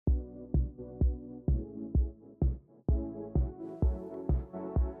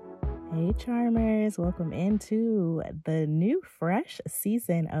Hey, Charmers, welcome into the new, fresh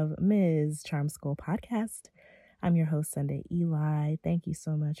season of Ms. Charm School podcast. I'm your host, Sunday Eli. Thank you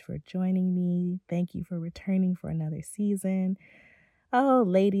so much for joining me. Thank you for returning for another season. Oh,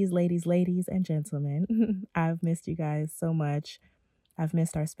 ladies, and gentlemen, I've missed you guys so much. I've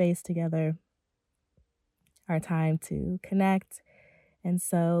missed our space together, our time to connect. And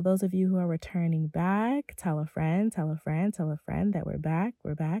so, those of you who are returning back, tell a friend that we're back.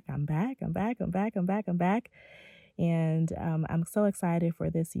 We're back. I'm back. And I'm so excited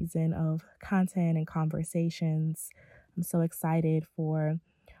for this season of content and conversations. I'm so excited for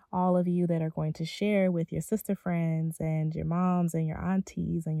all of you that are going to share with your sister friends and your moms and your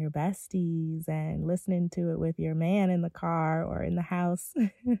aunties and your besties and listening to it with your man in the car or in the house.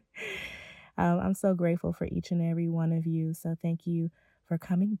 I'm so grateful for each and every one of you. So thank you for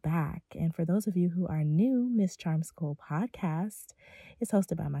coming back. And for those of you who are new, Miss Charm School podcast is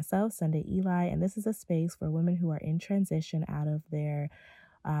hosted by myself, Sunday Eli, and this is a space for women who are in transition out of their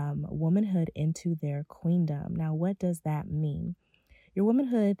womanhood into their queendom. Now, what does that mean? Your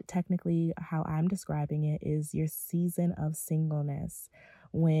womanhood, technically, how I'm describing it, is your season of singleness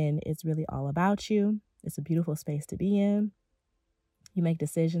when it's really all about you. It's a beautiful space to be in. You make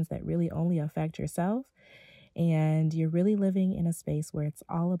decisions that really only affect yourself, and you're really living in a space where it's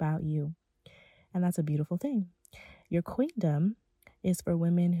all about you. And that's a beautiful thing. Your queendom is for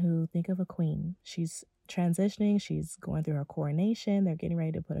women who think of a queen. She's transitioning, she's going through her coronation, they're getting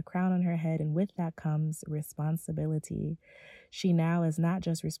ready to put a crown on her head, and with that comes responsibility. She now is not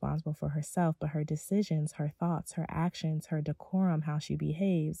just responsible for herself, but her decisions, her thoughts, her actions, her decorum, how she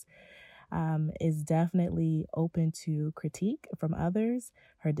behaves, is definitely open to critique from others.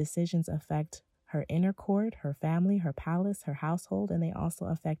 Her decisions affect her inner court, her family, her palace, her household, and they also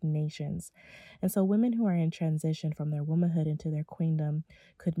affect nations. And so women who are in transition from their womanhood into their queendom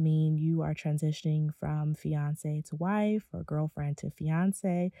could mean you are transitioning from fiance to wife or girlfriend to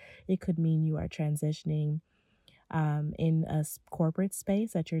fiance. It could mean you are transitioning in a corporate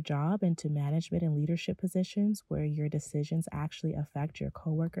space at your job into management and leadership positions where your decisions actually affect your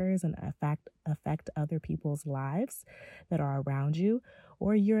coworkers and affect other people's lives that are around you,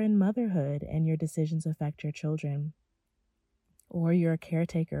 or you're in motherhood and your decisions affect your children, or you're a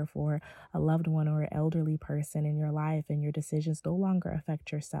caretaker for a loved one or an elderly person in your life and your decisions no longer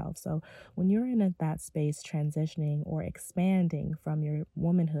affect yourself. So when you're in that space transitioning or expanding from your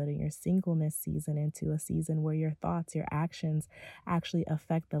womanhood and your singleness season into a season where your thoughts, your actions actually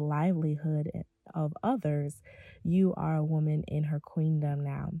affect the livelihood of others, you are a woman in her queendom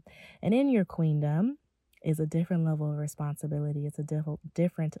now. And in your queendom is a different level of responsibility. It's a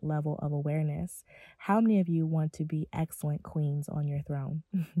different level of awareness. How many of you want to be excellent queens on your throne?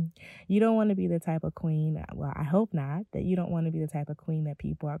 You don't want to be the type of queen, well, I hope not, that you don't want to be the type of queen that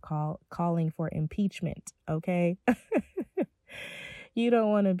people are calling for impeachment, okay? You don't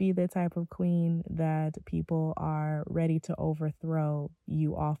want to be the type of queen that people are ready to overthrow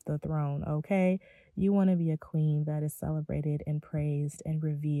you off the throne, okay? You want to be a queen that is celebrated and praised and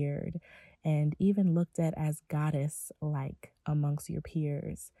revered and even looked at as goddess-like amongst your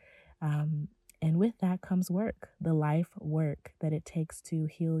peers. And with that comes work, the life work that it takes to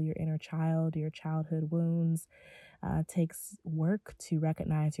heal your inner child, your childhood wounds. Takes work to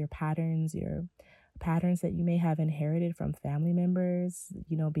recognize your patterns that you may have inherited from family members,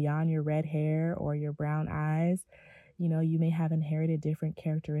 beyond your red hair or your brown eyes. You may have inherited different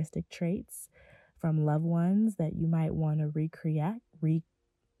characteristic traits from loved ones that you might want to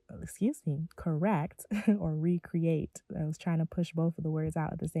correct or recreate. I was trying to push both of the words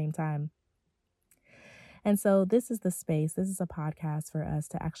out at the same time. And so this is the space, this is a podcast for us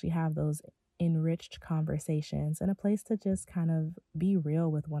to actually have those enriched conversations and a place to just kind of be real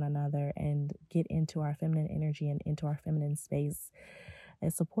with one another and get into our feminine energy and into our feminine space.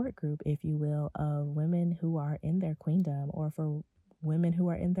 A support group, if you will, of women who are in their queendom, or for women who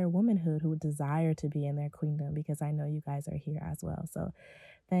are in their womanhood who desire to be in their queendom, because I know you guys are here as well. So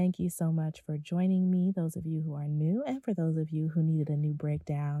thank you so much for joining me, those of you who are new, and for those of you who needed a new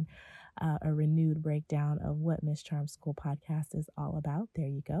breakdown, a renewed breakdown of what Miss Charm School podcast is all about. There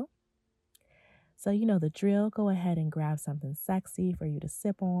you go. So you know the drill. Go ahead and grab something sexy for you to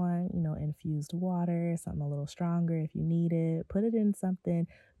sip on, infused water, something a little stronger if you need it. Put it in something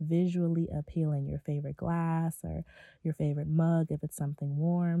visually appealing, your favorite glass or your favorite mug if it's something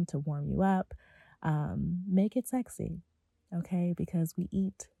warm to warm you up. Make it sexy, okay? Because we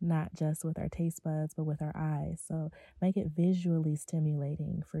eat not just with our taste buds, but with our eyes. So make it visually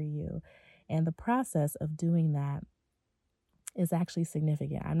stimulating for you. And the process of doing that is actually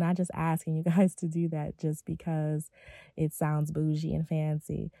significant. I'm not just asking you guys to do that just because it sounds bougie and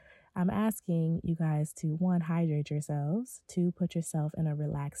fancy. I'm asking you guys to, one, hydrate yourselves, two, put yourself in a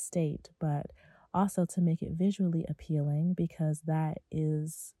relaxed state, but also to make it visually appealing, because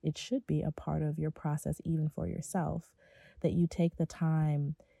it should be a part of your process, even for yourself, that you take the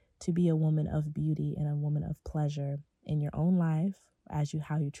time to be a woman of beauty and a woman of pleasure in your own life,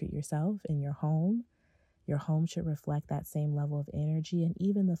 how you treat yourself in your home. Your home should reflect that same level of energy, and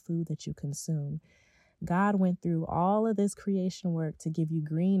even the food that you consume. God went through all of this creation work to give you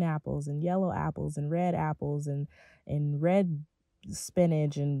green apples and yellow apples and red apples and red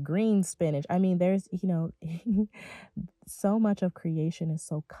spinach and green spinach. I mean, there's, so much of creation is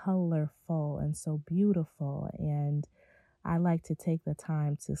so colorful and so beautiful. And I like to take the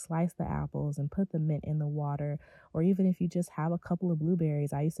time to slice the apples and put the mint in the water. Or even if you just have a couple of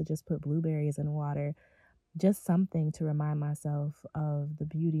blueberries, I used to just put blueberries in water, just something to remind myself of the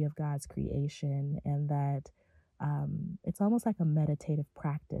beauty of God's creation, and that it's almost like a meditative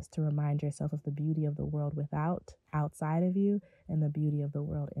practice to remind yourself of the beauty of the world outside of you, and the beauty of the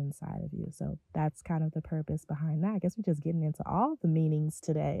world inside of you. So that's kind of the purpose behind that. I guess we're just getting into all the meanings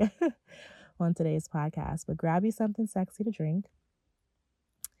today on today's podcast. But grab you something sexy to drink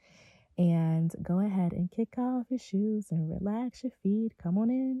and go ahead and kick off your shoes and relax your feet. Come on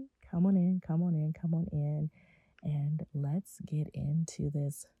in, come on in, come on in, come on in. And let's get into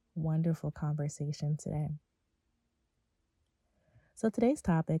this wonderful conversation today. So today's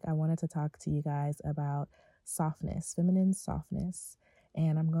topic, I wanted to talk to you guys about softness, feminine softness.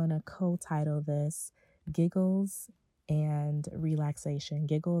 And I'm going to co-title this Giggles and Relaxation,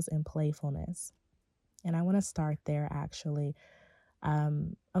 Giggles and Playfulness. And I want to start there, actually.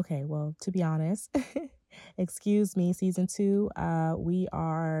 Okay, well, to be honest, excuse me, season 2, we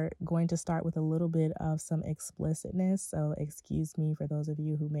are going to start with a little bit of some explicitness. So excuse me for those of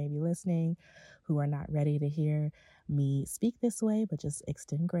you who may be listening, who are not ready to hear me speak this way, but just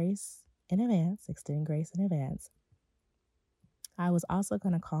extend grace in advance, extend grace in advance. I was also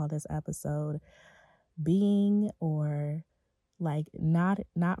going to call this episode being, or like not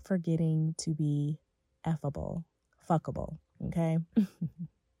forgetting to be effable, fuckable. Okay.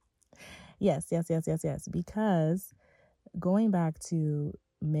 Yes. Because going back to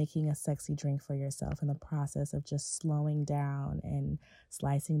making a sexy drink for yourself, in the process of just slowing down and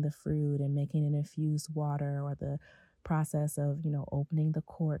slicing the fruit and making an infused water, or the process of, opening the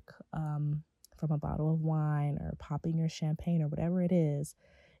cork from a bottle of wine, or popping your champagne, or whatever it is,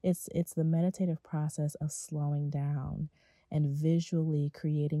 it's the meditative process of slowing down and visually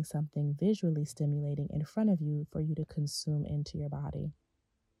creating something visually stimulating in front of you for you to consume into your body.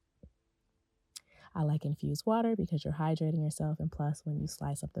 I like infused water because you're hydrating yourself. And plus, when you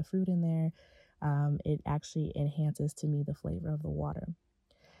slice up the fruit in there, it actually enhances to me the flavor of the water.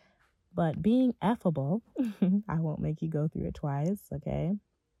 But being effable, I won't make you go through it twice, okay,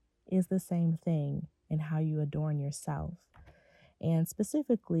 is the same thing in how you adorn yourself. And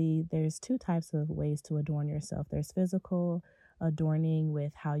specifically, there's 2 types of ways to adorn yourself. There's physical adorning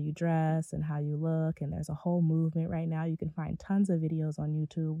with how you dress and how you look. And there's a whole movement right now. You can find tons of videos on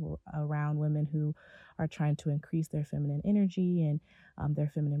YouTube around women who are trying to increase their feminine energy and their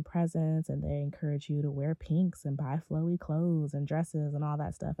feminine presence. And they encourage you to wear pinks and buy flowy clothes and dresses and all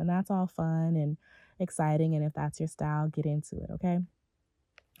that stuff. And that's all fun and exciting. And if that's your style, get into it, okay?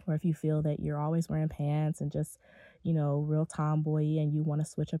 Or if you feel that you're always wearing pants and just, real tomboy, and you want to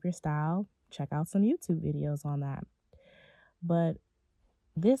switch up your style, check out some YouTube videos on that. But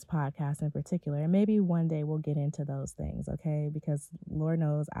this podcast in particular, and maybe one day we'll get into those things, okay? Because Lord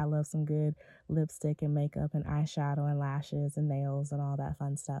knows I love some good lipstick and makeup and eyeshadow and lashes and nails and all that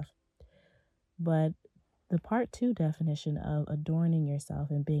fun stuff. But the part 2 definition of adorning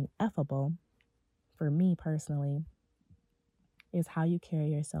yourself and being effable, for me personally, is how you carry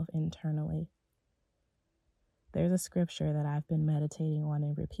yourself internally. There's a scripture that I've been meditating on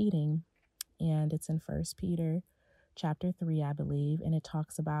and repeating, and it's in 1 Peter chapter 3, I believe, and it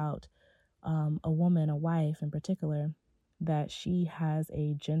talks about a woman, a wife in particular, that she has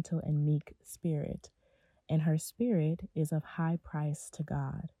a gentle and meek spirit, and her spirit is of high price to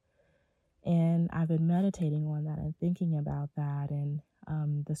God. And I've been meditating on that and thinking about that, and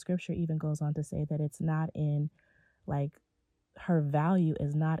the scripture even goes on to say that it's not in, like, her value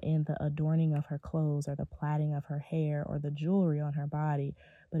is not in the adorning of her clothes or the plaiting of her hair or the jewelry on her body,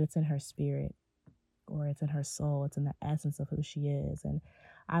 but it's in her spirit, or it's in her soul. It's in the essence of who she is. And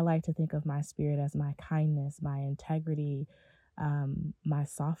I like to think of my spirit as my kindness, my integrity, my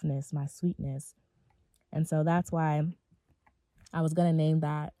softness, my sweetness. And so that's why I was going to name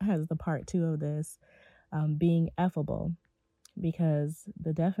that as the part 2 of this, being effable, because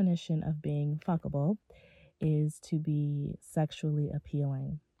the definition of being fuckable is to be sexually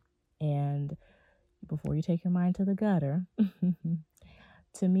appealing. And before you take your mind to the gutter,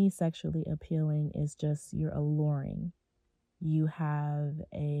 to me, sexually appealing is just you're alluring. You have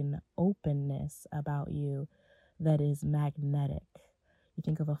an openness about you that is magnetic. You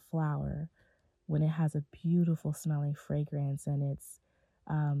think of a flower when it has a beautiful smelling fragrance and it's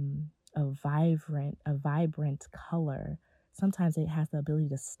a vibrant color. Sometimes it has the ability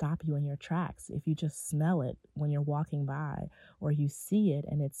to stop you in your tracks if you just smell it when you're walking by, or you see it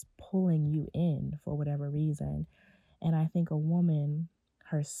and it's pulling you in for whatever reason. And I think a woman,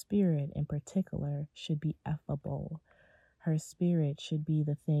 her spirit in particular, should be affable. Her spirit should be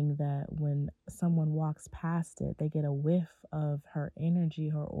the thing that when someone walks past it, they get a whiff of her energy,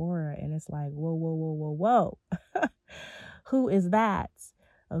 her aura, and it's like, whoa, whoa, whoa, whoa, whoa. Who is that?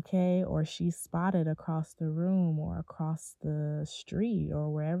 Okay. Or she's spotted across the room or across the street or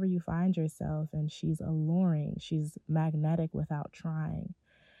wherever you find yourself, and she's alluring. She's magnetic without trying.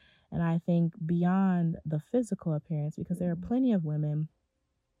 And I think beyond the physical appearance, because there are plenty of women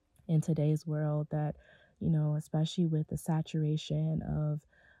in today's world that, especially with the saturation of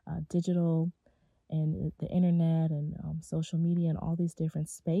digital and the internet and social media and all these different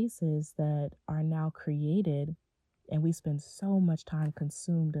spaces that are now created, and we spend so much time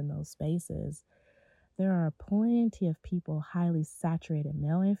consumed in those spaces. There are plenty of people, highly saturated,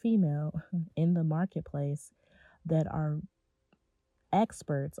 male and female, in the marketplace that are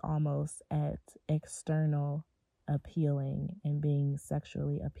experts almost at external appealing and being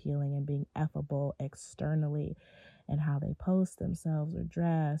sexually appealing and being affable externally, and how they post themselves or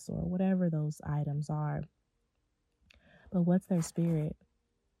dress or whatever those items are. But what's their spirit?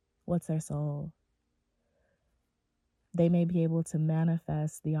 What's their soul? They may be able to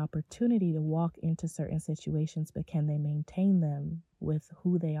manifest the opportunity to walk into certain situations, but can they maintain them with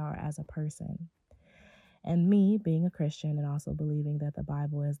who they are as a person? And me, being a Christian and also believing that the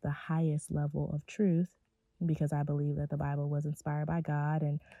Bible is the highest level of truth, because I believe that the Bible was inspired by God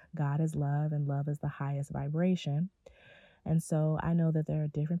and God is love and love is the highest vibration. And so I know that there are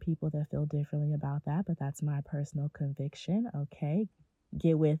different people that feel differently about that, but that's my personal conviction. Okay,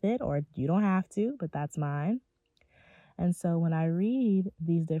 get with it, or you don't have to, but that's mine. And so when I read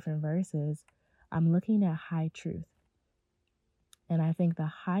these different verses, I'm looking at high truth. And I think the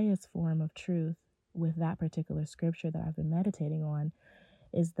highest form of truth with that particular scripture that I've been meditating on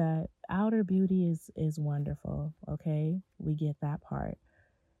is that outer beauty is wonderful. Okay, we get that part.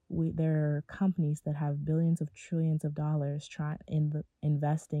 There are companies that have billions of trillions of dollars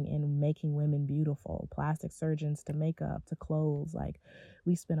investing in making women beautiful, plastic surgeons to makeup to clothes. Like,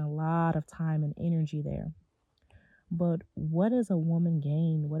 we spend a lot of time and energy there. But what does a woman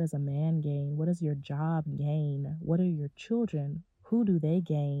gain? What does a man gain? What does your job gain? What are your children? Who do they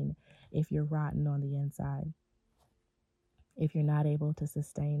gain if you're rotten on the inside? If you're not able to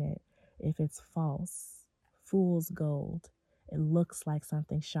sustain it, if it's false, fool's gold, it looks like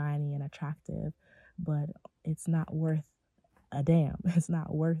something shiny and attractive, but it's not worth a damn. It's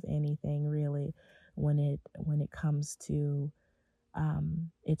not worth anything really when it comes to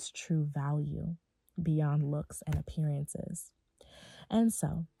its true value beyond looks and appearances. And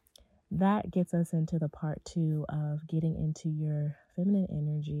so that gets us into the part 2 of getting into your feminine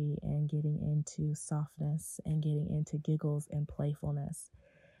energy and getting into softness and getting into giggles and playfulness.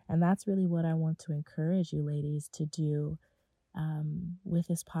 And that's really what I want to encourage you ladies to do with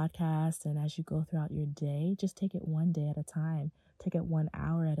this podcast. And as you go throughout your day, just take it one day at a time, take it 1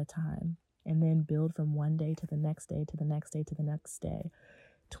 hour at a time, and then build from one day to the next day, to the next day, to the next day.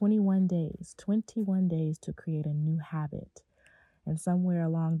 21 days to create a new habit. And somewhere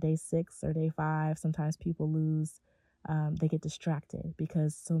along day 6 or day 5, sometimes people they get distracted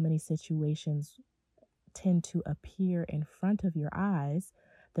because so many situations tend to appear in front of your eyes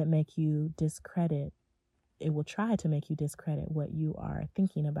that make you discredit. It will try to make you discredit what you are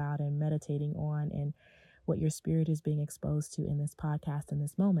thinking about and meditating on and what your spirit is being exposed to in this podcast, in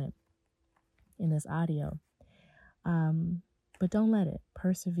this moment, in this audio. But don't let it.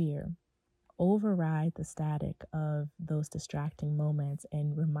 Persevere. Override the static of those distracting moments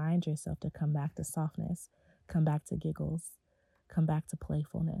and remind yourself to come back to softness, come back to giggles, come back to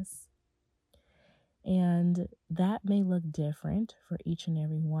playfulness. And that may look different for each and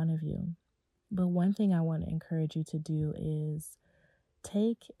every one of you. But one thing I want to encourage you to do is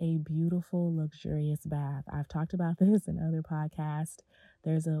take a beautiful, luxurious bath. I've talked about this in other podcasts.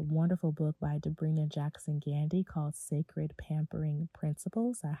 There's a wonderful book by Debrina Jackson Gandy called Sacred Pampering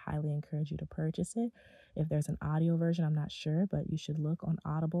Principles. I highly encourage you to purchase it. If there's an audio version, I'm not sure, but you should look on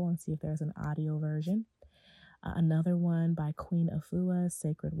Audible and see if there's an audio version. Another one by Queen Afua,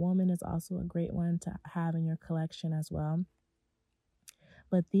 Sacred Woman, is also a great one to have in your collection as well.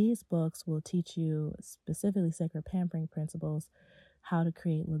 But these books will teach you specifically sacred pampering principles, how to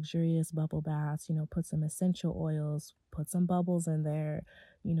create luxurious bubble baths, put some essential oils, put some bubbles in there,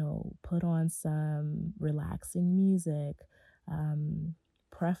 put on some relaxing music, um,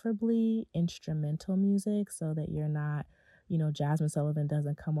 preferably instrumental music so that you're not, Jasmine Sullivan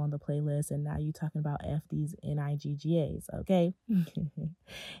doesn't come on the playlist and now you talking about F these NIGGAs, okay?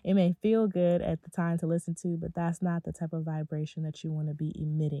 It may feel good at the time to listen to, but that's not the type of vibration that you want to be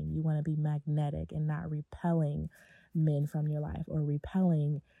emitting. You want to be magnetic and not repelling men from your life or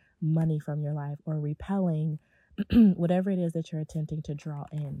repelling money from your life or repelling whatever it is that you're attempting to draw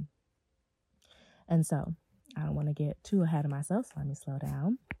in. And so I don't want to get too ahead of myself, so let me slow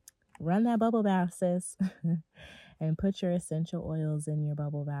down. Run that bubble bath, sis, and put your essential oils in your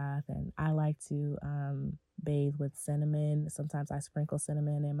bubble bath. And I like to bathe with cinnamon. Sometimes I sprinkle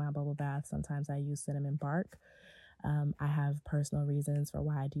cinnamon in my bubble bath. Sometimes I use cinnamon bark. I have personal reasons for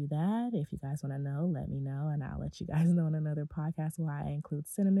why I do that. If you guys want to know, let me know, and I'll let you guys know in another podcast why I include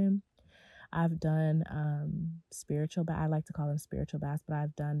cinnamon. I've done spiritual baths. I like to call them spiritual baths, but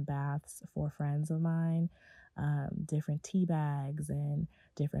I've done baths for friends of mine, different tea bags and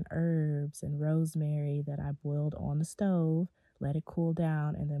different herbs and rosemary that I boiled on the stove, let it cool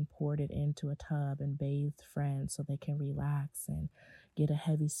down, and then poured it into a tub and bathed friends so they can relax and get a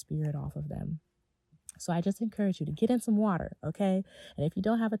heavy spirit off of them. So I just encourage you to get in some water, okay? And if you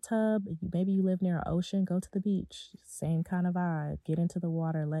don't have a tub, maybe you live near an ocean, go to the beach. Same kind of vibe. Get into the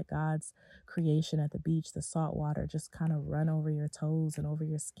water. Let God's creation at the beach, the salt water, just kind of run over your toes and over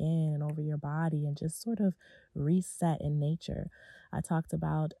your skin and over your body and just sort of reset in nature. I talked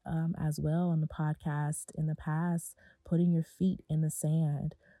about as well on the podcast in the past, putting your feet in the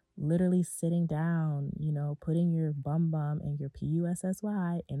sand, literally sitting down, putting your bum and your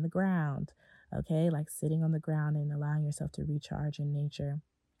PUSSY in the ground. Okay, like sitting on the ground and allowing yourself to recharge in nature.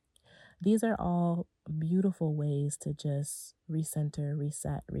 These are all beautiful ways to just recenter,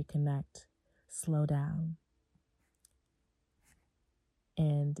 reset, reconnect, slow down,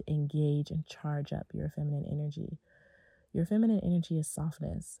 and engage and charge up your feminine energy. Your feminine energy is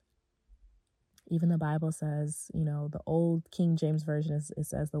softness. Even the Bible says, the old King James Version, it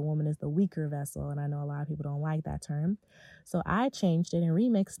says the woman is the weaker vessel. And I know a lot of people don't like that term. So I changed it and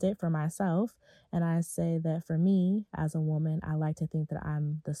remixed it for myself. And I say that for me as a woman, I like to think that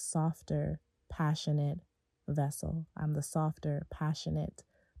I'm the softer, passionate vessel. I'm the softer, passionate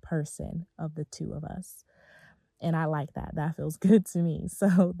person of the two of us. And I like that. That feels good to me.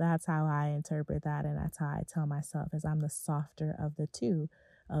 So that's how I interpret that. And that's how I tell myself is I'm the softer of the two,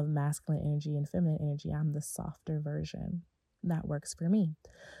 of masculine energy and feminine energy. I'm the softer version. That works for me.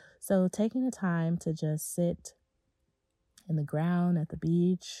 So taking the time to just sit in the ground, at the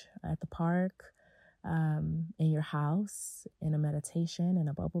beach, at the park, in your house, in a meditation, in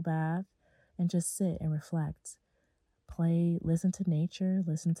a bubble bath, and just sit and reflect. Listen to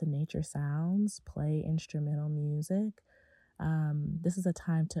nature sounds, play instrumental music. This is a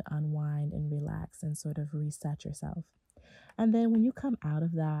time to unwind and relax and sort of reset yourself. And then when you come out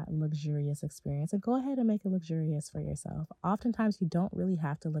of that luxurious experience, and go ahead and make it luxurious for yourself. Oftentimes you don't really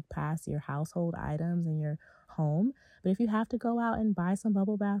have to look past your household items in your home, but if you have to go out and buy some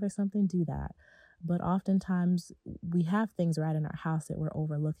bubble bath or something, do that. But oftentimes we have things right in our house that we're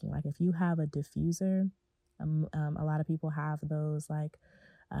overlooking. Like if you have a diffuser, a lot of people have those like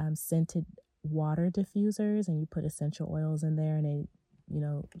scented water diffusers, and you put essential oils in there and they,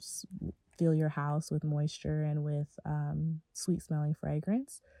 fill your house with moisture and with sweet smelling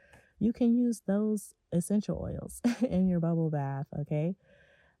fragrance. You can use those essential oils in your bubble bath, okay?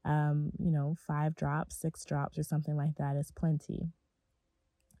 5 drops, 6 drops or something like that is plenty.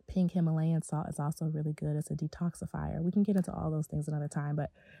 Pink Himalayan salt is also really good as a detoxifier. We can get into all those things another time,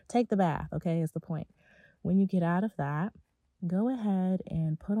 but take the bath, okay, is the point. When you get out of that, go ahead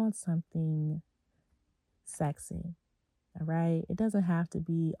and put on something sexy. All right. It doesn't have to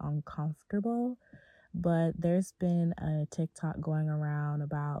be uncomfortable, but there's been a TikTok going around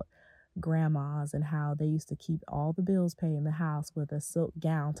about grandmas and how they used to keep all the bills paid in the house with a silk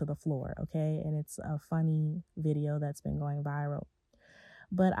gown to the floor. Okay. And it's a funny video that's been going viral.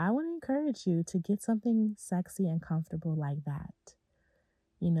 But I want to encourage you to get something sexy and comfortable like that,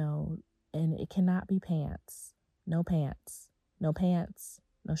 and it cannot be pants. No pants. No pants.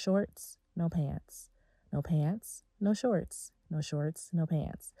 No shorts. No pants. No pants. No shorts. No shorts. No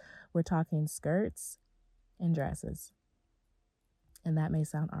pants. We're talking skirts and dresses. And that may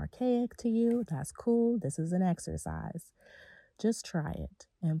sound archaic to you. That's cool. This is an exercise. Just try it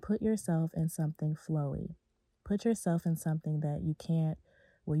and put yourself in something flowy. Put yourself in something that you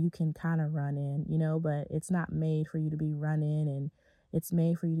can kind of run in, but it's not made for you to be running It's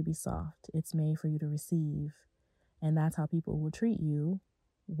made for you to be soft. It's made for you to receive. And that's how people will treat you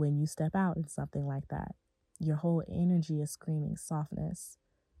when you step out in something like that. Your whole energy is screaming softness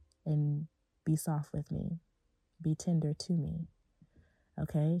and be soft with me. Be tender to me.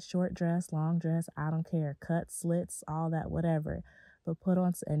 Okay? Short dress, long dress, I don't care. Cut, slits, all that, whatever. But put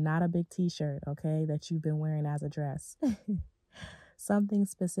on, and not a big t-shirt, okay, that you've been wearing as a dress. Something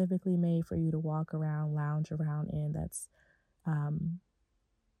specifically made for you to walk around, lounge around in, that's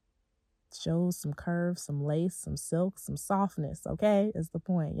shows some curves, some lace, some silk, some softness, okay, is the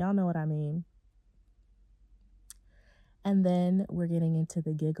point. Y'all know what I mean. And then we're getting into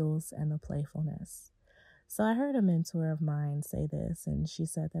the giggles and the playfulness. So I heard a mentor of mine say this, and she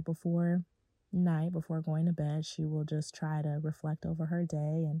said that before going to bed, she will just try to reflect over her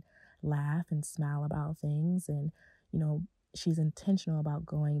day and laugh and smile about things. And, she's intentional about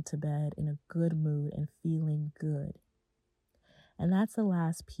going to bed in a good mood and feeling good. And that's the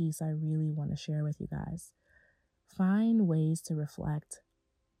last piece I really want to share with you guys. Find ways to reflect,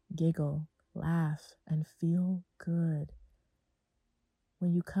 giggle, laugh, and feel good.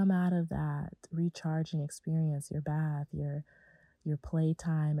 When you come out of that recharging experience, your bath, your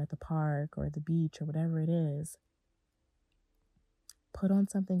playtime at the park or the beach or whatever it is, put on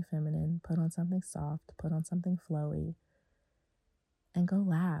something feminine, put on something soft, put on something flowy, and go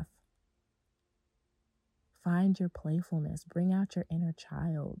laugh. Find your playfulness, bring out your inner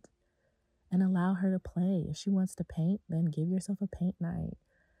child, and allow her to play. If she wants to paint, then give yourself a paint night.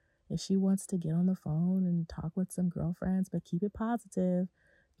 If she wants to get on the phone and talk with some girlfriends, but keep it positive,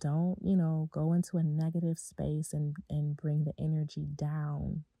 don't, go into a negative space and bring the energy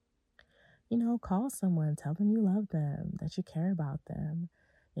down. Call someone, tell them you love them, that you care about them.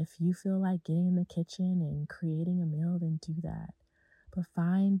 If you feel like getting in the kitchen and creating a meal, then do that. But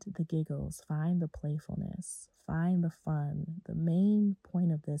find the giggles, find the playfulness, find the fun. The main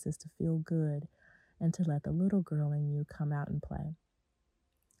point of this is to feel good and to let the little girl in you come out and play.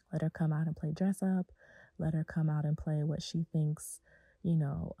 Let her come out and play dress up. Let her come out and play what she thinks,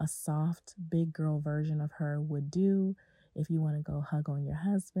 a soft, big girl version of her would do. If you want to go hug on your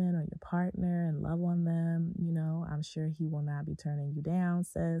husband or your partner and love on them, I'm sure he will not be turning you down,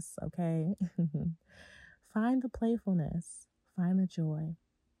 sis, okay? Find the playfulness, find the joy,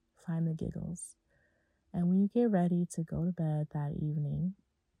 find the giggles. And when you get ready to go to bed that evening,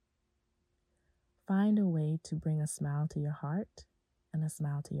 find a way to bring a smile to your heart and a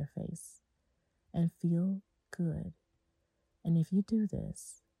smile to your face and feel good. And if you do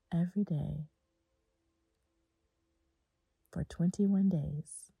this every day for 21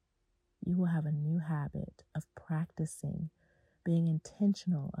 days, you will have a new habit of practicing, being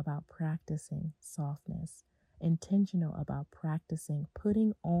intentional about practicing softness, intentional about practicing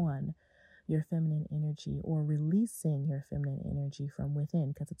putting on your feminine energy or releasing your feminine energy from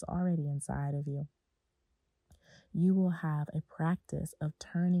within, because it's already inside of you. You will have a practice of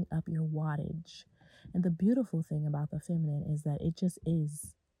turning up your wattage. And the beautiful thing about the feminine is that it just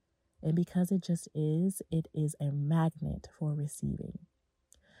is. And because it just is, it is a magnet for receiving.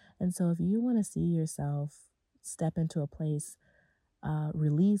 And so if you want to see yourself step into a place,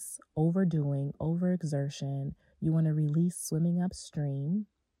 release overdoing, overexertion, you want to release swimming upstream,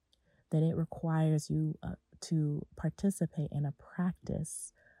 then it requires you to participate in a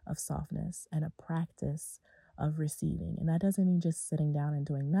practice of softness and a practice of receiving. And that doesn't mean just sitting down and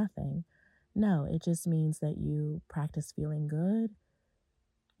doing nothing. No, it just means that you practice feeling good.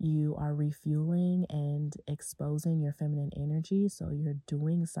 You are refueling and exposing your feminine energy. So you're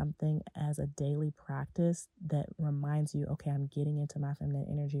doing something as a daily practice that reminds you, okay, I'm getting into my feminine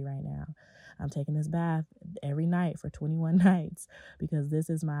energy right now. I'm taking this bath every night for 21 nights because this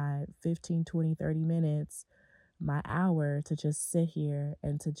is my 15, 20, 30 minutes, my hour to just sit here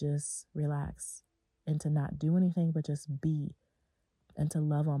and to just relax and to not do anything but just be and to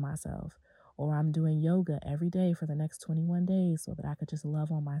love on myself. Or I'm doing yoga every day for the next 21 days so that I could just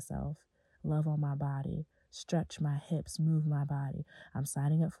love on myself, love on my body, stretch my hips, move my body. I'm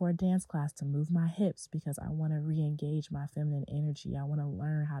signing up for a dance class to move my hips because I want to re-engage my feminine energy. I want to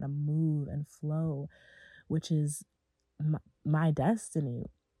learn how to move and flow, which is my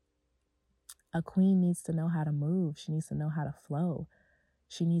destiny. A queen needs to know how to move. She needs to know how to flow.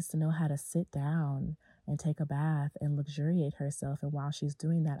 She needs to know how to sit down and take a bath and luxuriate herself. And while she's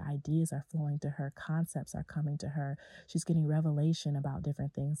doing that, ideas are flowing to her, concepts are coming to her. She's getting revelation about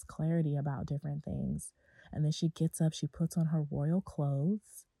different things, clarity about different things. And then she gets up, she puts on her royal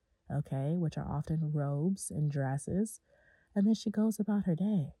clothes, okay, which are often robes and dresses. And then she goes about her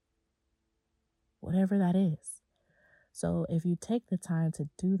day, whatever that is. So if you take the time to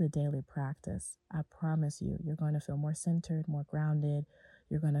do the daily practice, I promise you, you're going to feel more centered, more grounded.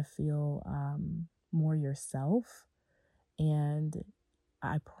 You're going to feel more yourself. And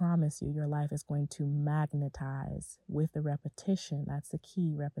I promise you, your life is going to magnetize with the repetition. That's the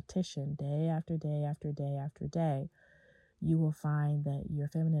key, repetition, day after day after day after day. You will find that your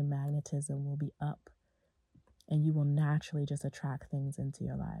feminine magnetism will be up, and you will naturally just attract things into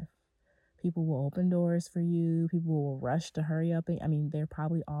your life. People will open doors for you. People will rush to hurry up. I mean, they're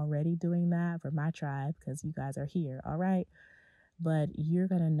probably already doing that for my tribe because you guys are here. All right. But you're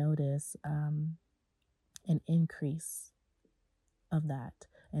going to notice an increase of that.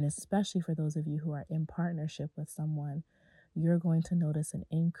 And especially for those of you who are in partnership with someone, you're going to notice an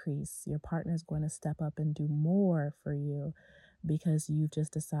increase. Your partner is going to step up and do more for you because you've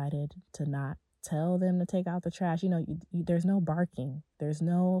just decided to not tell them to take out the trash. There's no barking. There's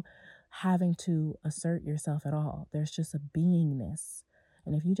no having to assert yourself at all. There's just a beingness.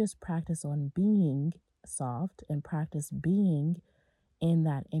 And if you just practice on being soft and practice being in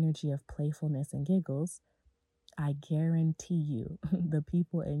that energy of playfulness and giggles, I guarantee you the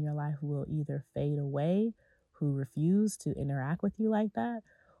people in your life will either fade away who refuse to interact with you like that,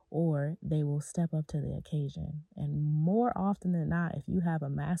 or they will step up to the occasion. And more often than not, if you have a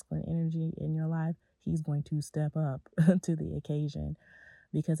masculine energy in your life, he's going to step up to the occasion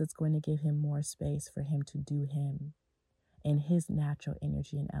because it's going to give him more space for him to do him in his natural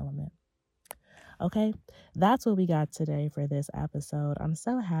energy and element. Okay, that's what we got today for this episode. I'm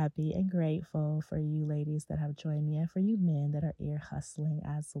so happy and grateful for you ladies that have joined me and for you men that are ear hustling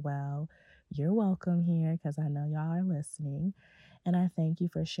as well. You're welcome here because I know y'all are listening. And I thank you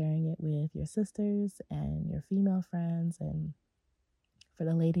for sharing it with your sisters and your female friends. And for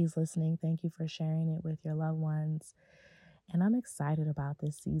the ladies listening, thank you for sharing it with your loved ones. And I'm excited about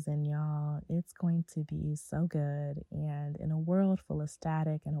this season, y'all. It's going to be so good. And in a world full of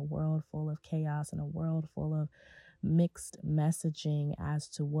static, in a world full of chaos, in a world full of mixed messaging as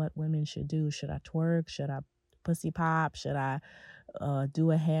to what women should do. Should I twerk? Should I pussy pop? Should I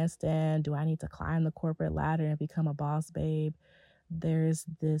do a handstand? Do I need to climb the corporate ladder and become a boss babe? There's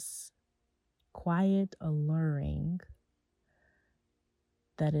this quiet alluring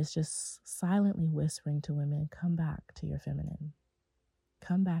that is just silently whispering to women, come back to your feminine.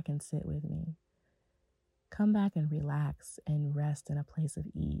 Come back and sit with me. Come back and relax and rest in a place of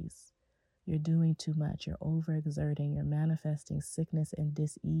ease. You're doing too much. You're overexerting. You're manifesting sickness and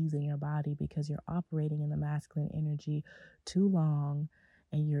dis-ease in your body because you're operating in the masculine energy too long,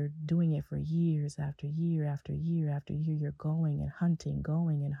 and you're doing it for years after year after year after year. You're going and hunting,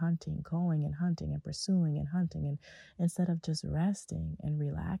 going and hunting, going and hunting and pursuing and hunting, and instead of just resting and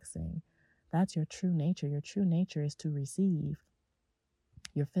relaxing. That's your true nature. Your true nature is to receive.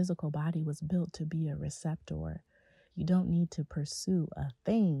 Your physical body was built to be a receptor. You don't need to pursue a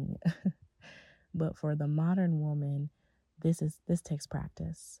thing. But for the modern woman, this takes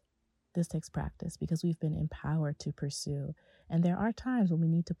practice. This takes practice because we've been empowered to pursue. And there are times when we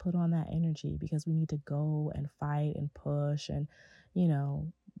need to put on that energy because we need to go and fight and push and,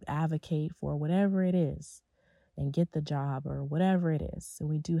 advocate for whatever it is and get the job or whatever it is. So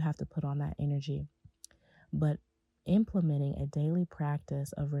we do have to put on that energy. But implementing a daily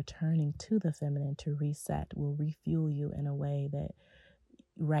practice of returning to the feminine to reset will refuel you in a way that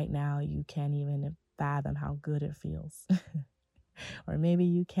right now you can't even fathom how good it feels. Or maybe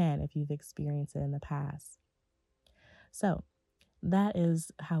you can if you've experienced it in the past. So that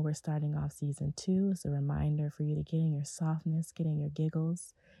is how we're starting off season 2. It's a reminder for you to get in your softness, get in your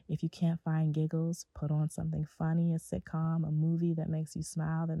giggles. If you can't find giggles, put on something funny, a sitcom, a movie that makes you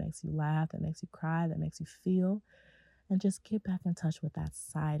smile, that makes you laugh, that makes you cry, that makes you feel, and just get back in touch with that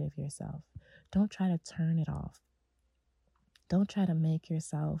side of yourself. Don't try to turn it off. Don't try to make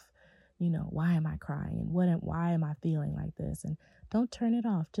yourself, why am I crying? Why am I feeling like this? And don't turn it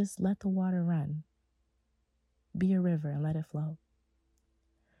off. Just let the water run. Be a river and let it flow.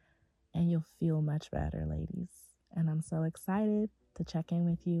 And you'll feel much better, ladies. And I'm so excited to check in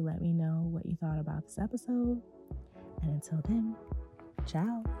with you. Let me know what you thought about this episode. And until then,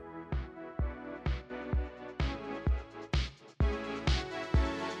 ciao.